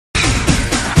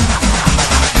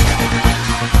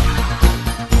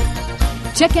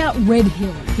Check out Red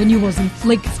Hill, the new Aussie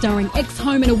flick starring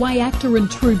ex-Home and Away actor and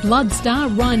True Blood star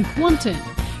Ryan Quanten.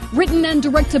 Written and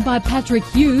directed by Patrick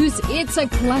Hughes, it's a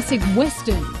classic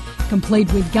western,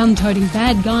 complete with gun-toting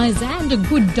bad guys and a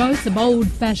good dose of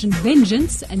old-fashioned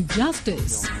vengeance and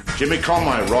justice. Jimmy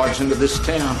Conway rides into this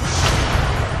town.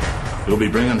 He'll be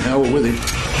bringing hell with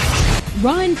him.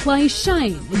 Ryan plays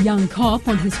Shane, a young cop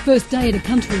on his first day at a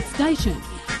country station.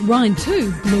 Ryan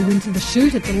too blew into the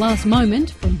shoot at the last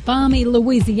moment, from balmy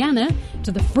Louisiana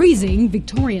to the freezing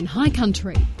Victorian high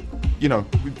country. You know,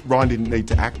 Ryan didn't need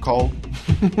to act cold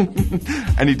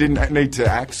and he didn't need to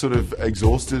act sort of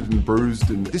exhausted and bruised.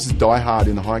 And this is Die Hard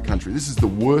in the high country. This is the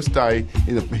worst day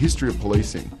in the history of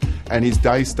policing. And his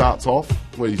day starts off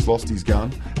where he's lost his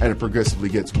gun and it progressively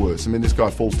gets worse. I mean, this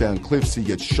guy falls down cliffs, he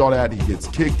gets shot at, he gets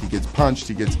kicked, he gets punched,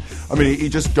 he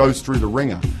just goes through the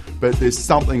ringer. But there's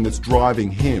something that's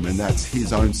driving him, and that's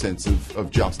his own sense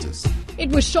of justice. It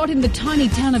was shot in the tiny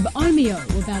town of Omeo,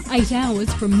 about 8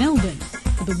 hours from Melbourne.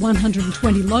 For the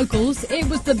 120 locals, it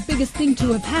was the biggest thing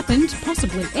to have happened,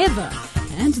 possibly ever,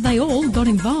 and they all got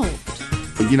involved.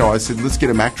 You know, I said, let's get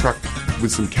a Mack truck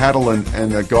with some cattle,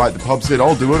 and a guy at the pub said,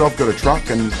 I'll do it, I've got a truck.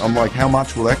 And I'm like, how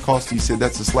much will that cost? He said,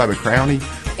 that's a slab of crownie.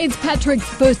 It's Patrick's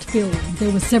first film. There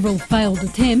were several failed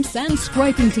attempts and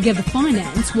scraping together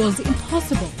finance was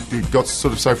impossible. It got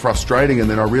sort of so frustrating, and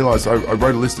then I realised I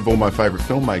wrote a list of all my favourite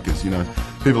filmmakers, you know,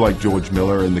 people like George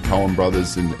Miller and the Coen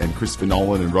brothers and Christopher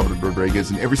Nolan and Robert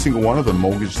Rodriguez, and every single one of them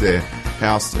mortgaged their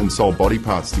house and sold body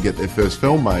parts to get their first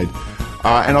film made.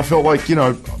 And I felt like, you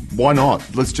know, why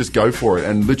not? Let's just go for it.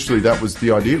 And literally that was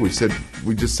the idea. We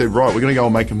just said, right, we're going to go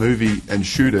and make a movie and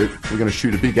shoot it. We're going to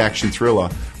shoot a big action thriller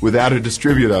without a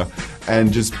distributor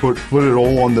and just put it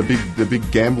all on the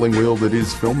big gambling wheel that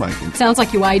is filmmaking. Sounds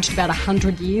like you aged about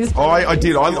 100 years. I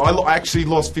did. I actually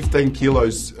lost 15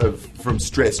 kilos from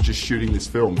stress just shooting this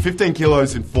film. 15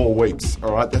 kilos in 4 weeks.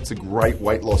 All right, that's a great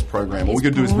weight loss program. All we got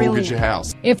to do is mortgage your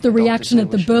house. If the reaction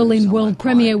at the Berlin world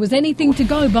premiere was anything to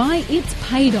go by, it's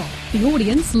paid off. The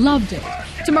audience loved it.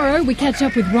 Tomorrow we catch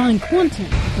up with Ryan Quanten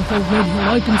before Red Hill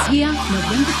opens here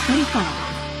November 25.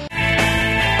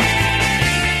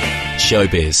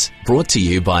 Showbiz, brought to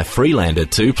you by Freelander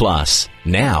 2+,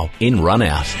 now in Run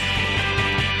Out.